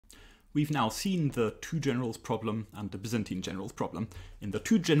we've now seen the two generals problem and the Byzantine generals problem. In the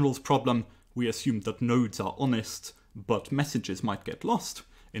two generals problem, we assumed that nodes are honest, but messages might get lost.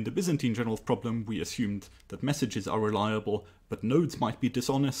 In the Byzantine generals problem, we assumed that messages are reliable, but nodes might be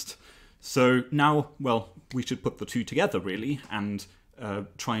dishonest. So now, well, we should put the two together, really, and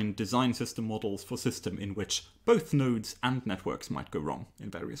try and design system models for system in which both nodes and networks might go wrong in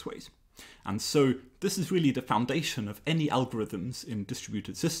various ways. And so this is really the foundation of any algorithms in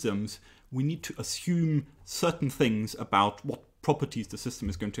distributed systems. We need to assume certain things about what properties the system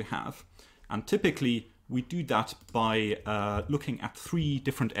is going to have. And typically, we do that by looking at three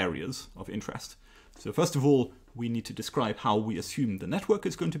different areas of interest. So first of all, we need to describe how we assume the network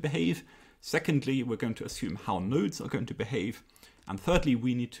is going to behave. Secondly, we're going to assume how nodes are going to behave. And thirdly,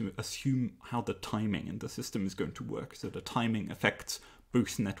 we need to assume how the timing in the system is going to work. So the timing affects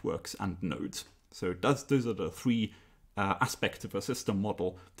both networks and nodes. So those are the three aspects of a system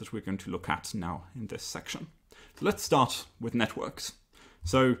model that we're going to look at now in this section. So let's start with networks.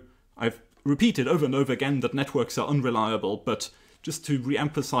 So I've repeated over and over again that networks are unreliable, but just to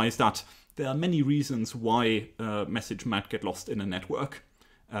re-emphasize that, there are many reasons why a message might get lost in a network.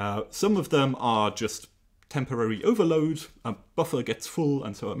 Some of them are just temporary overload, a buffer gets full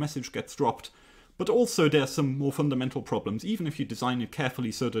and so a message gets dropped. But also there are some more fundamental problems. Even if you design it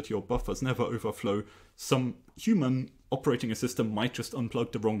carefully so that your buffers never overflow, some human operating a system might just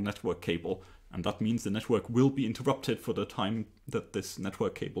unplug the wrong network cable. And that means the network will be interrupted for the time that this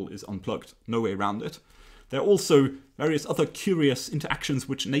network cable is unplugged. No way around it. There are also various other curious interactions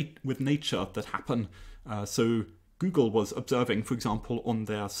with nature that happen. So Google was observing, for example, on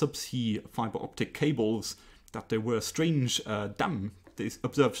their subsea fiber optic cables that there were strange they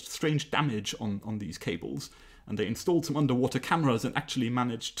observed strange damage on these cables, and they installed some underwater cameras and actually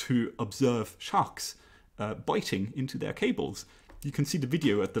managed to observe sharks biting into their cables. You can see the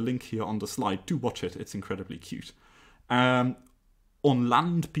video at the link here on the slide. Do watch it, it's incredibly cute. On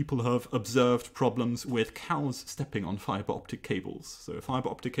land, people have observed problems with cows stepping on fiber optic cables. So a fiber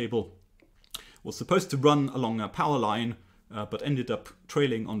optic cable was supposed to run along a power line, but ended up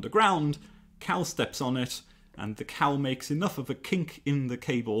trailing on the ground. Cow steps on it, and the cow makes enough of a kink in the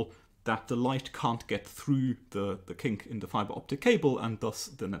cable that the light can't get through the kink in the fiber optic cable, and thus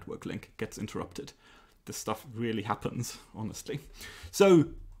the network link gets interrupted. This stuff really happens, honestly. So,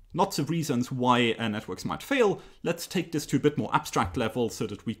 lots of reasons why networks might fail. Let's take this to a bit more abstract level so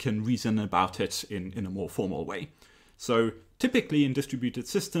that we can reason about it in a more formal way. So typically in distributed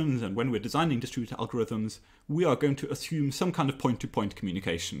systems, and when we're designing distributed algorithms, we are going to assume some kind of point-to-point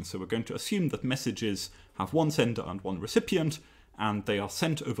communication. So we're going to assume that messages have one sender and one recipient, and they are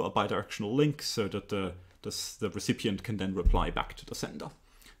sent over a bidirectional link so that the recipient can then reply back to the sender.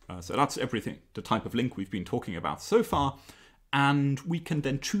 So that's everything, the type of link we've been talking about so far. And we can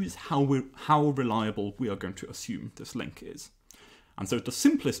then choose how reliable we are going to assume this link is. And so the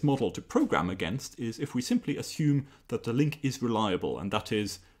simplest model to program against is if we simply assume that the link is reliable, and that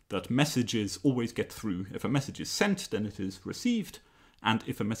is that messages always get through. If a message is sent, then it is received, and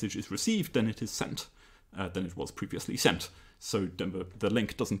if a message is received, then it is sent, than it was previously sent. So the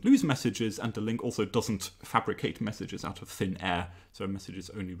link doesn't lose messages, and the link also doesn't fabricate messages out of thin air, so a message is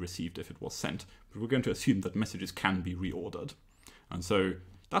only received if it was sent. But we're going to assume that messages can be reordered. And so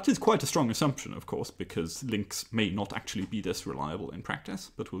that is quite a strong assumption, of course, because links may not actually be this reliable in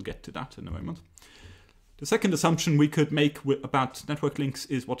practice, but we'll get to that in a moment. The second assumption we could make about network links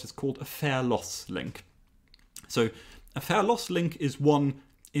is what is called a fair loss link. So a fair loss link is one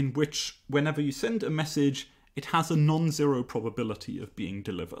in which whenever you send a message, it has a non-zero probability of being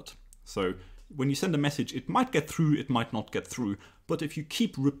delivered. So when you send a message, it might get through, it might not get through, but if you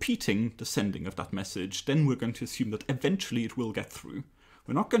keep repeating the sending of that message, then we're going to assume that eventually it will get through.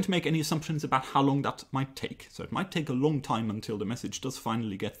 We're not going to make any assumptions about how long that might take. So it might take a long time until the message does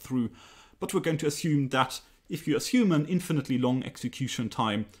finally get through, but we're going to assume that if you assume an infinitely long execution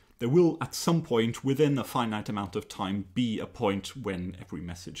time, there will at some point within a finite amount of time be a point when every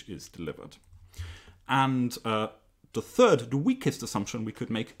message is delivered. And the weakest assumption we could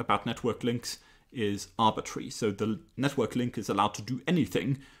make about network links is arbitrary. So the network link is allowed to do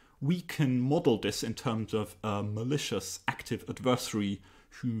anything. We can model this in terms of a malicious active adversary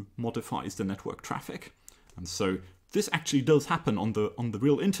who modifies the network traffic. And so this actually does happen on the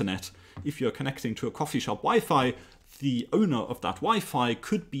real internet. If you're connecting to a coffee shop Wi-Fi, the owner of that Wi-Fi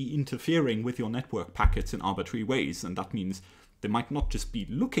could be interfering with your network packets in arbitrary ways. And that means they might not just be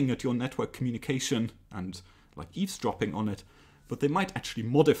looking at your network communication and like eavesdropping on it, but they might actually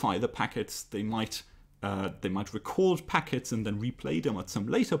modify the packets. They might record packets and then replay them at some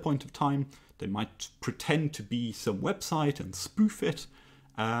later point of time. They might pretend to be some website and spoof it.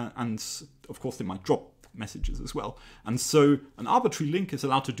 and of course they might drop messages as well. And so an arbitrary link is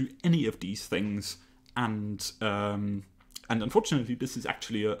allowed to do any of these things, and unfortunately this is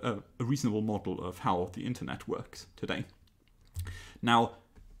actually a reasonable model of how the internet works today. Now,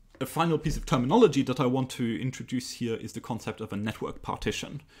 a final piece of terminology that I want to introduce here is the concept of a network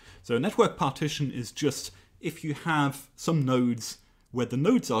partition. So a network partition is just if you have some nodes where the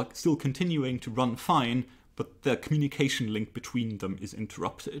nodes are still continuing to run fine, but the communication link between them is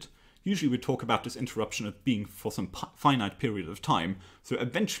interrupted. Usually we talk about this interruption as being for some finite period of time, so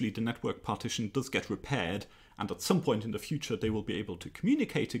eventually the network partition does get repaired, and at some point in the future they will be able to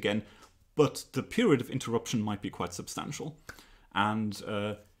communicate again, but the period of interruption might be quite substantial. And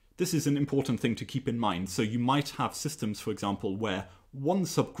this is an important thing to keep in mind. So you might have systems, for example, where one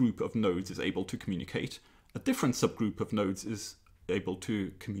subgroup of nodes is able to communicate, a different subgroup of nodes is able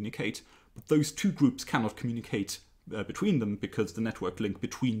to communicate, but those two groups cannot communicate between them because the network link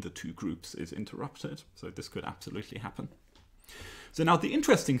between the two groups is interrupted. So this could absolutely happen. So now the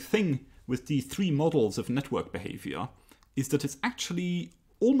interesting thing with the three models of network behavior is that it's actually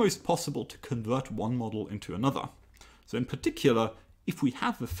almost possible to convert one model into another. So in particular, if we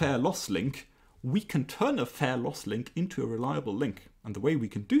have a fair loss link, we can turn a fair loss link into a reliable link. And the way we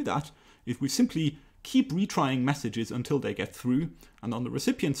can do that is we simply keep retrying messages until they get through. And on the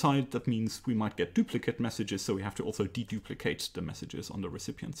recipient side, that means we might get duplicate messages, so we have to also deduplicate the messages on the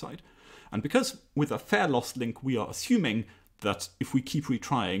recipient side. And because with a fair loss link, we are assuming that if we keep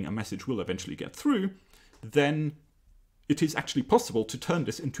retrying, a message will eventually get through, then it is actually possible to turn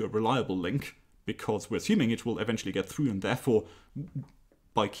this into a reliable link, because we're assuming it will eventually get through, and therefore,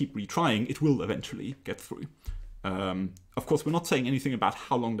 by keep retrying, it will eventually get through. Of course, we're not saying anything about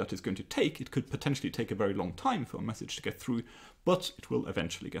how long that is going to take. It could potentially take a very long time for a message to get through, but it will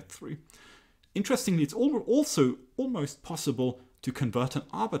eventually get through. Interestingly, it's also almost possible to convert an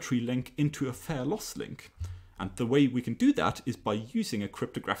arbitrary link into a fair loss link. And the way we can do that is by using a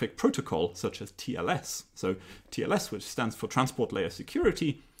cryptographic protocol such as TLS. So TLS, which stands for Transport Layer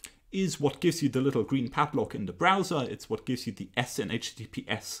Security, is what gives you the little green padlock in the browser. It's what gives you the S in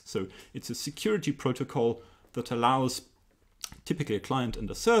HTTPS. So it's a security protocol that allows typically a client and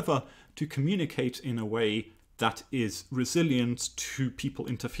a server to communicate in a way that is resilient to people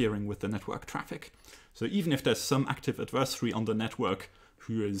interfering with the network traffic. So even if there's some active adversary on the network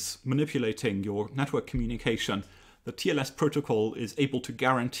who is manipulating your network communication, the TLS protocol is able to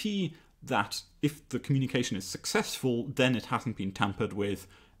guarantee that if the communication is successful, then it hasn't been tampered with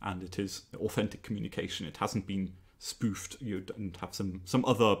and it is authentic communication. It hasn't been spoofed. You don't have some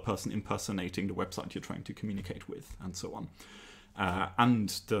other person impersonating the website you're trying to communicate with, and so on. And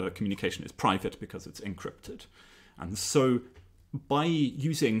the communication is private because it's encrypted. And so by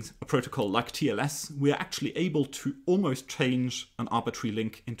using a protocol like TLS, we're actually able to almost change an arbitrary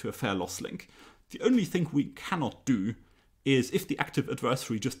link into a fair loss link. The only thing we cannot do is if the active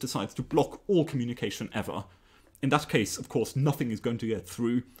adversary just decides to block all communication ever. In that case, of course, nothing is going to get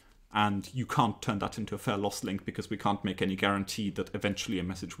through, and you can't turn that into a fair loss link because we can't make any guarantee that eventually a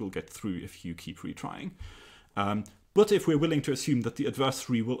message will get through if you keep retrying. But if we're willing to assume that the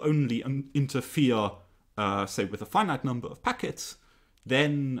adversary will only interfere, say, with a finite number of packets,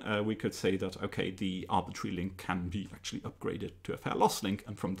 then we could say that, okay, the arbitrary link can be actually upgraded to a fair loss link,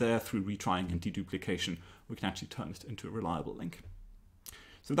 and from there, through retrying and deduplication, we can actually turn it into a reliable link.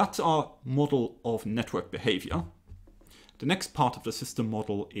 So that's our model of network behavior. The next part of the system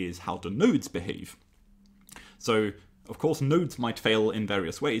model is how the nodes behave. So, of course, nodes might fail in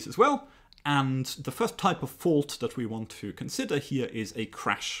various ways as well. And the first type of fault that we want to consider here is a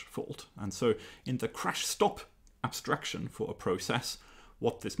crash fault. And so in the crash stop abstraction for a process,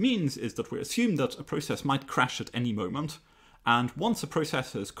 what this means is that we assume that a process might crash at any moment. And once a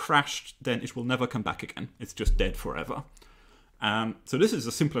process has crashed, then it will never come back again. It's just dead forever. So this is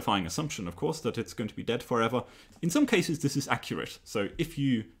a simplifying assumption, of course, that it's going to be dead forever. In some cases, this is accurate. So if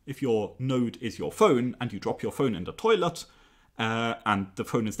your node is your phone and you drop your phone in the toilet and the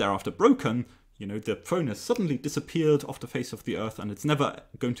phone is thereafter broken, the phone has suddenly disappeared off the face of the earth and it's never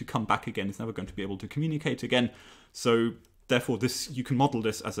going to come back again. It's never going to be able to communicate again. So therefore, you can model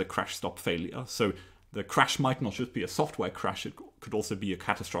this as a crash stop failure. So the crash might not just be a software crash. It could also be a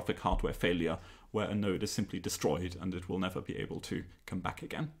catastrophic hardware failure where a node is simply destroyed and it will never be able to come back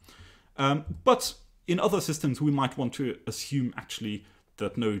again. But in other systems, we might want to assume actually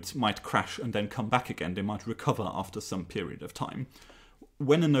that nodes might crash and then come back again. They might recover after some period of time.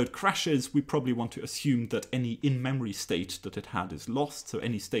 When a node crashes, we probably want to assume that any in-memory state that it had is lost. So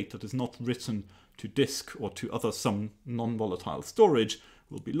any state that is not written to disk or to some non-volatile storage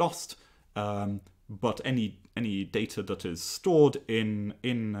will be lost. But any any data that is stored in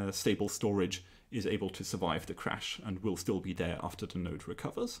stable storage is able to survive the crash and will still be there after the node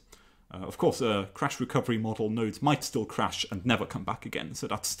recovers. Of course, a crash recovery model, nodes might still crash and never come back again, so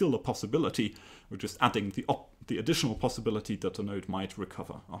that's still a possibility. We're just adding the additional possibility that a node might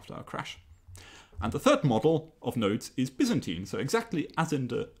recover after a crash. And the third model of nodes is Byzantine. So exactly as in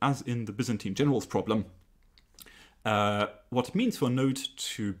the Byzantine generals problem, what it means for a node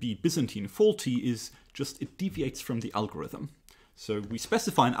to be Byzantine faulty is just it deviates from the algorithm. So we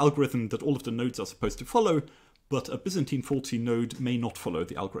specify an algorithm that all of the nodes are supposed to follow, but a Byzantine faulty node may not follow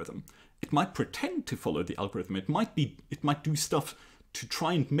the algorithm. It might pretend to follow the algorithm. It might do stuff to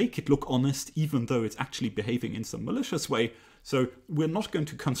try and make it look honest, even though it's actually behaving in some malicious way. So we're not going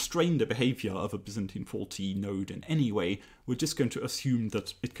to constrain the behavior of a Byzantine faulty node in any way. We're just going to assume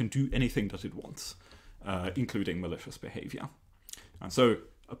that it can do anything that it wants, including malicious behavior. And so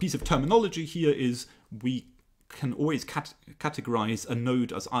a piece of terminology here is we can always categorize a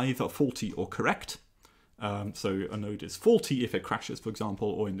node as either faulty or correct. So a node is faulty if it crashes, for example,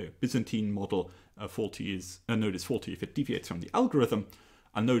 or in the Byzantine model, a node is faulty if it deviates from the algorithm.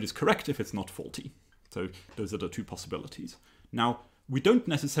 A node is correct if it's not faulty. So those are the two possibilities. Now, we don't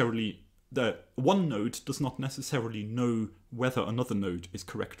necessarily, one node does not necessarily know whether another node is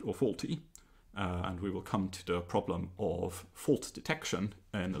correct or faulty. And we will come to the problem of fault detection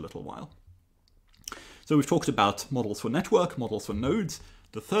in a little while. So we've talked about models for network, models for nodes.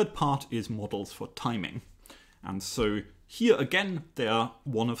 The third part is models for timing. And so here again, there are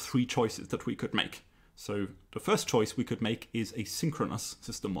one of three choices that we could make. So the first choice we could make is a synchronous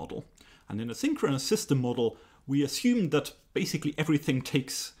system model. And in a synchronous system model, we assume that basically everything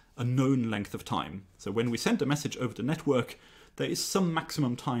takes a known length of time. So when we send a message over the network, there is some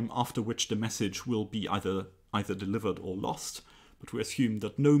maximum time after which the message will be either delivered or lost. But we assume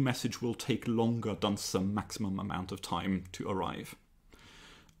that no message will take longer than some maximum amount of time to arrive.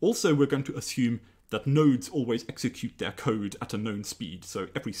 Also, we're going to assume that nodes always execute their code at a known speed. So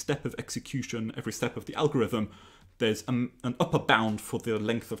every step of execution, every step of the algorithm, there's an upper bound for the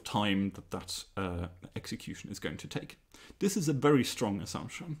length of time that execution is going to take. This is a very strong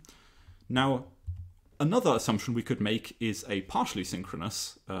assumption. Now, another assumption we could make is a partially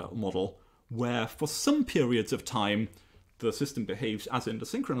synchronous model, where for some periods of time, the system behaves as in the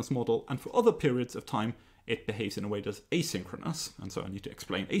synchronous model, and for other periods of time, it behaves in a way that's asynchronous. And so I need to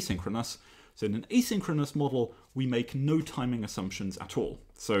explain asynchronous. So in an asynchronous model, we make no timing assumptions at all.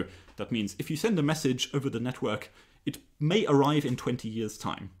 So that means if you send a message over the network, it may arrive in 20 years'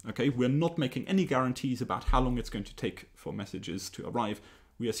 time. Okay, we're not making any guarantees about how long it's going to take for messages to arrive.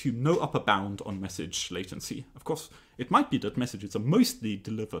 We assume no upper bound on message latency. Of course, it might be that messages are mostly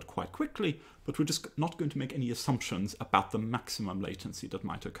delivered quite quickly, but we're just not going to make any assumptions about the maximum latency that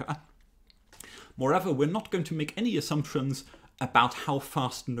might occur. Moreover, we're not going to make any assumptions about how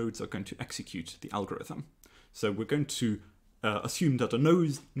fast nodes are going to execute the algorithm. So we're going to assume that a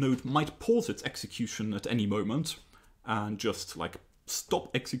node might pause its execution at any moment and just like stop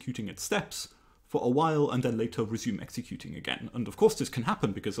executing its steps for a while and then later resume executing again. And of course this can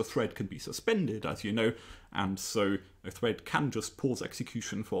happen because a thread can be suspended, as you know, and so a thread can just pause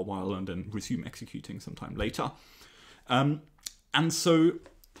execution for a while and then resume executing sometime later. And so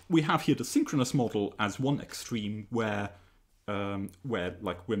we have here the synchronous model as one extreme where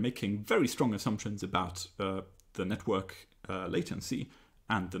like we're making very strong assumptions about the network latency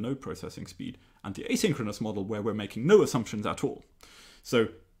and the node processing speed, and the asynchronous model where we're making no assumptions at all. So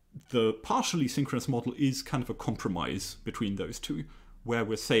the partially synchronous model is kind of a compromise between those two, where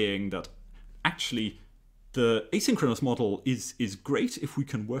we're saying that actually the asynchronous model is great if we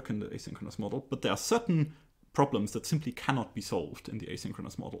can work in the asynchronous model, but there are certain problems that simply cannot be solved in the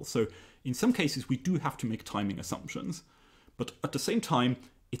asynchronous model. So in some cases we do have to make timing assumptions, but at the same time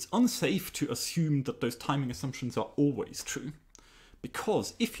it's unsafe to assume that those timing assumptions are always true.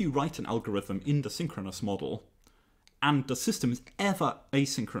 Because if you write an algorithm in the synchronous model and the system is ever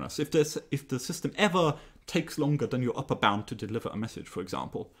asynchronous, if the system ever takes longer than your upper bound to deliver a message, for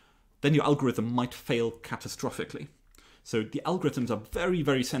example, then your algorithm might fail catastrophically. So the algorithms are very,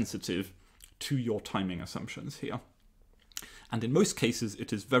 very sensitive to your timing assumptions here. And in most cases,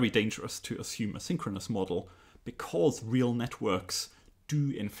 it is very dangerous to assume a synchronous model because real networks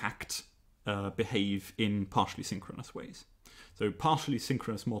do, in fact, behave in partially synchronous ways. So partially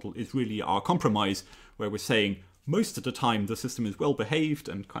synchronous model is really our compromise, where we're saying most of the time the system is well behaved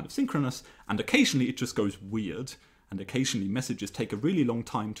and kind of synchronous, and occasionally it just goes weird, and occasionally messages take a really long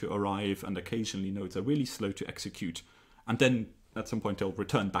time to arrive, and occasionally nodes are really slow to execute, and then at some point they'll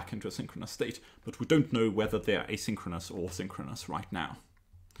return back into a synchronous state, but we don't know whether they're asynchronous or synchronous right now.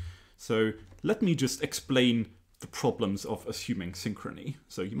 So let me just explain the problems of assuming synchrony.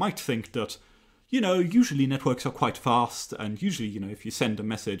 So you might think that, usually networks are quite fast, and usually, if you send a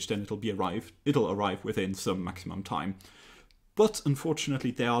message, then it'll arrive within some maximum time. But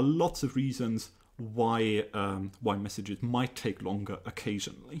unfortunately, there are lots of reasons why messages might take longer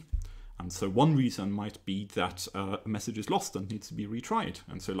occasionally. And so one reason might be that a message is lost and needs to be retried.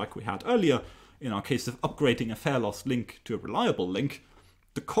 And so like we had earlier, in our case of upgrading a fair lost link to a reliable link,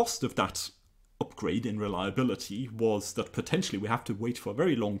 the cost of that upgrade in reliability was that potentially we have to wait for a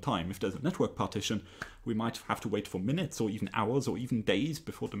very long time. If there's a network partition, we might have to wait for minutes or even hours or even days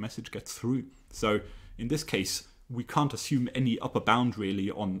before the message gets through. So in this case, we can't assume any upper bound really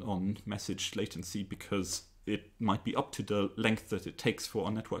on message latency because it might be up to the length that it takes for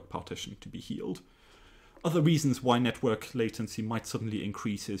a network partition to be healed. Other reasons why network latency might suddenly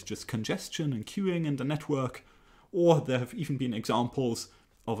increase is just congestion and queuing in the network, or there have even been examples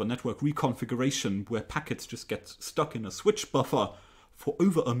of a network reconfiguration where packets just get stuck in a switch buffer for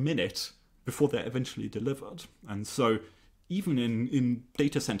over a minute before they're eventually delivered. And so even in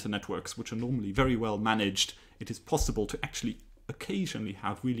data center networks, which are normally very well managed, it is possible to actually occasionally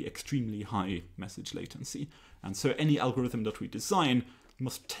have really extremely high message latency. And so any algorithm that we design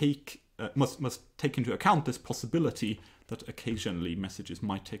must take into account this possibility that occasionally messages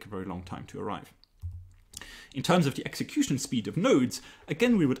might take a very long time to arrive. In terms of the execution speed of nodes,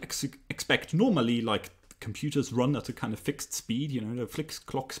 again, we would expect normally, like, computers run at a kind of fixed speed, a fixed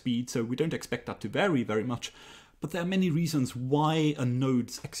clock speed, so we don't expect that to vary very much. But there are many reasons why a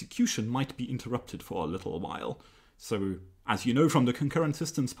node's execution might be interrupted for a little while. So, as you know from the concurrent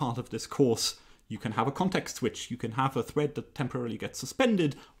systems part of this course, you can have a context switch, you can have a thread that temporarily gets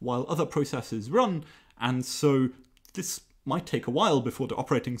suspended while other processes run, and so this might take a while before the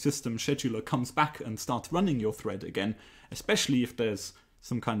operating system scheduler comes back and starts running your thread again, especially if there's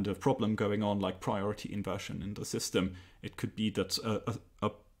some kind of problem going on like priority inversion in the system. It could be that a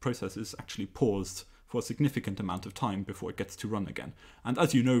process is actually paused for a significant amount of time before it gets to run again. And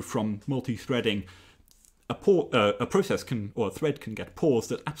as you know from multi-threading, a process or a thread can get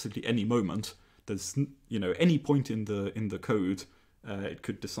paused at absolutely any moment. There's any point in the code it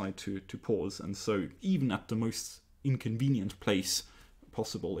could decide to pause, and so even at the most inconvenient place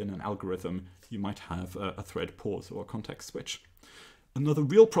possible in an algorithm, you might have a thread pause or a context switch. Another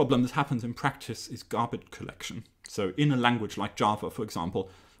real problem that happens in practice is garbage collection. So in a language like Java, for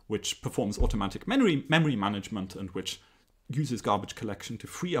example, which performs automatic memory management and which uses garbage collection to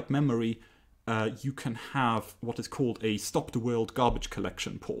free up memory, you can have what is called a stop the world garbage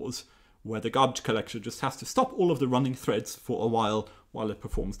collection pause, where the garbage collector just has to stop all of the running threads for a while it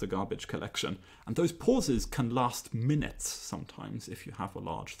performs the garbage collection. And those pauses can last minutes sometimes if you have a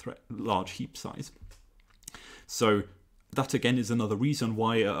large heap size. So that again is another reason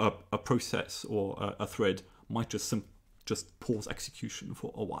why a process or a thread might just pause execution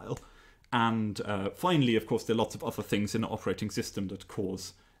for a while. And finally, of course, there are lots of other things in an operating system that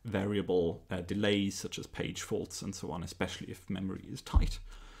cause variable delays, such as page faults and so on, especially if memory is tight.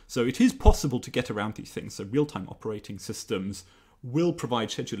 So it is possible to get around these things. So real-time operating systems will provide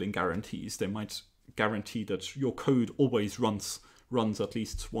scheduling guarantees. They might guarantee that your code always runs at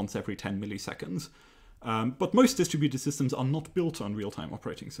least once every 10 milliseconds. But most distributed systems are not built on real-time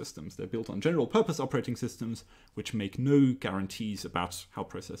operating systems. They're built on general-purpose operating systems, which make no guarantees about how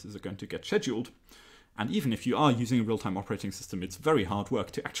processes are going to get scheduled. And even if you are using a real-time operating system, it's very hard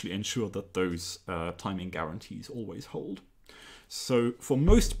work to actually ensure that those timing guarantees always hold. So for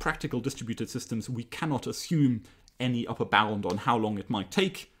most practical distributed systems, we cannot assume any upper bound on how long it might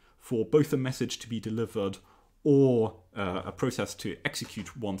take for both a message to be delivered or a process to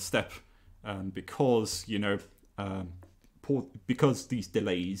execute one step, because these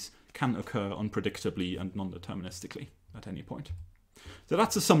delays can occur unpredictably and non-deterministically at any point. So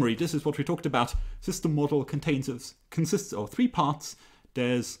that's a summary. This is what we talked about. System model consists of three parts.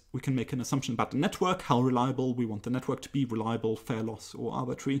 We can make an assumption about the network, how reliable we want the network to be, reliable, fair loss, or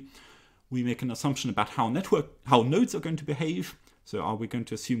arbitrary. We make an assumption about how nodes are going to behave. So are we going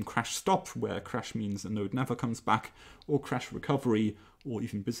to assume crash stop, where crash means a node never comes back, or crash recovery, or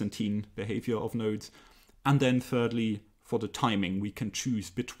even Byzantine behavior of nodes. And then thirdly, for the timing, we can choose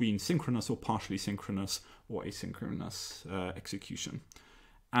between synchronous or partially synchronous or asynchronous execution.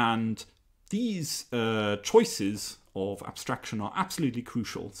 And these choices of abstraction are absolutely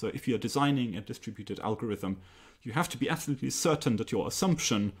crucial. So if you're designing a distributed algorithm, you have to be absolutely certain that your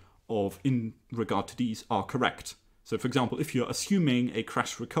assumption in regard to these are correct. So for example, if you're assuming a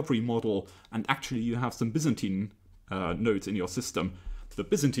crash recovery model and actually you have some Byzantine nodes in your system, the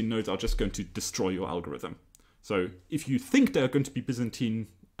Byzantine nodes are just going to destroy your algorithm. So if you think they're going to be Byzantine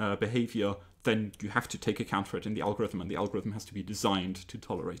behavior, then you have to take account for it in the algorithm, and the algorithm has to be designed to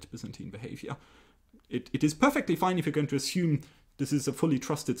tolerate Byzantine behavior. It is perfectly fine if you're going to assume this is a fully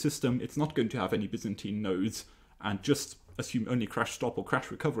trusted system, it's not going to have any Byzantine nodes, and just assume only crash stop or crash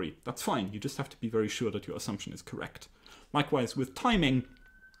recovery. That's fine, you just have to be very sure that your assumption is correct. Likewise, with timing,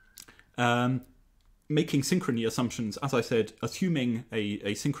 making synchrony assumptions, as I said, assuming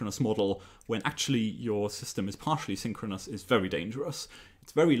a synchronous model when actually your system is partially synchronous is very dangerous.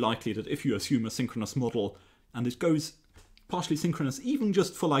 It's very likely that if you assume a synchronous model and it goes partially synchronous even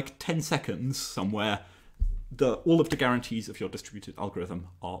just for like 10 seconds somewhere, all of the guarantees of your distributed algorithm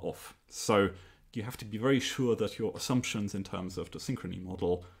are off. So you have to be very sure that your assumptions in terms of the synchrony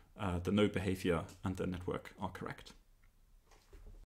model, the node behavior, and the network are correct.